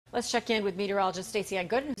Let's check in with meteorologist Stacey Ann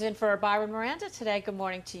Gooden, who's in for Byron Miranda today. Good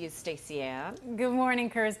morning to you, Stacey Ann. Good morning,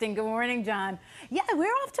 Kirsten. Good morning, John. Yeah,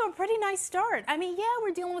 we're off to a pretty nice start. I mean, yeah,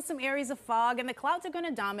 we're dealing with some areas of fog and the clouds are going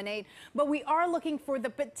to dominate, but we are looking for the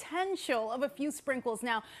potential of a few sprinkles.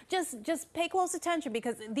 Now, just pay close attention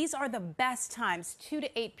because these are the best times, 2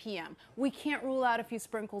 to 8 p.m. We can't rule out a few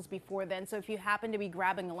sprinkles before then. So if you happen to be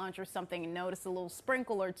grabbing a lunch or something and notice a little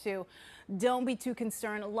sprinkle or two, don't be too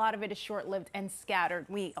concerned. A lot of it is short-lived and scattered.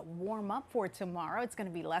 We warm up for tomorrow. It's going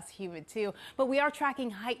to be less humid too, but we are tracking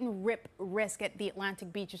heightened rip risk at the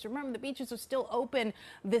Atlantic beaches. Remember, the beaches are still open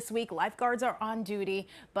this week. Lifeguards are on duty,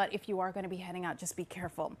 but if you are going to be heading out, just be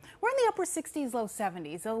careful. We're in the upper 60s, low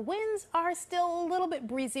 70s. The winds are still a little bit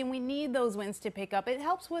breezy, and we need those winds to pick up. It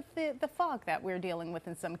helps with the fog that we're dealing with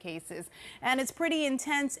in some cases, and it's pretty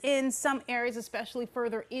intense in some areas, especially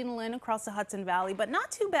further inland across the Hudson Valley, but not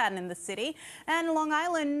too bad in the city. And Long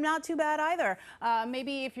Island, not too bad either.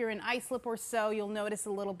 Maybe if you're in Islip or so, you'll notice a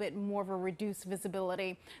little bit more of a reduced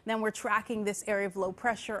visibility. Then we're tracking this area of low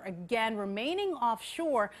pressure again, remaining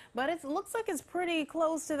offshore, but it looks like it's pretty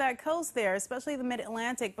close to that coast there, especially the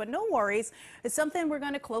mid-Atlantic. But no worries. It's something we're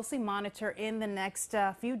going to closely monitor in the next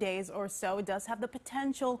few days or so. It does have the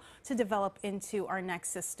potential to develop into our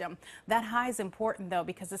next system. That high is important, though,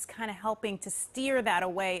 because it's kind of helping to steer that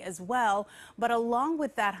away as well. But along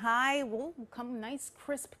with that high will come nice,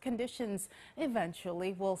 crisp conditions.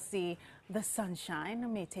 Eventually, we'll see the sunshine. It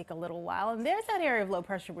may take a little while. And there's that area of low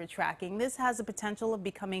pressure we're tracking. This has the potential of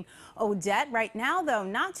becoming Odette. Right now, though,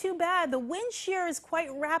 not too bad. The wind shear is quite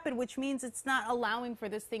rapid, which means it's not allowing for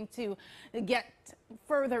this thing to get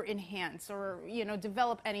further enhanced or,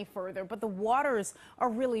 develop any further. But the waters are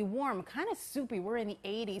really warm, kind of soupy. We're in the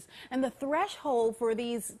 80s. And the threshold for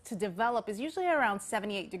these to develop is usually around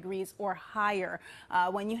 78 degrees or higher.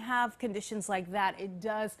 When you have conditions like that, it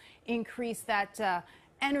does increase that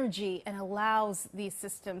energy and allows these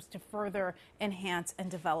systems to further enhance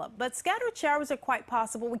and develop. But scattered showers are quite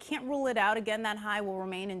possible. We can't rule it out. Again, that high will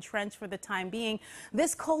remain entrenched for the time being.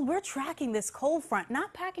 This cold, we're tracking this cold front,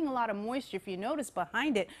 not packing a lot of moisture. If you notice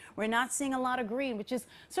behind it, we're not seeing a lot of green, which is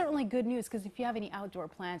certainly good news because if you have any outdoor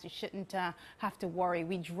plans, you shouldn't have to worry.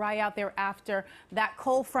 We dry out there after that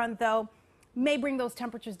cold front, though. May bring those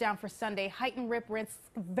temperatures down for Sunday. Heightened rip risk,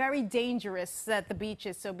 very dangerous at the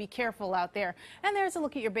beaches, so be careful out there. And there's a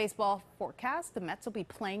look at your baseball forecast. The Mets will be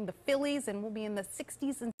playing the Phillies, and we'll be in the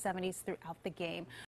 60s and 70s throughout the game.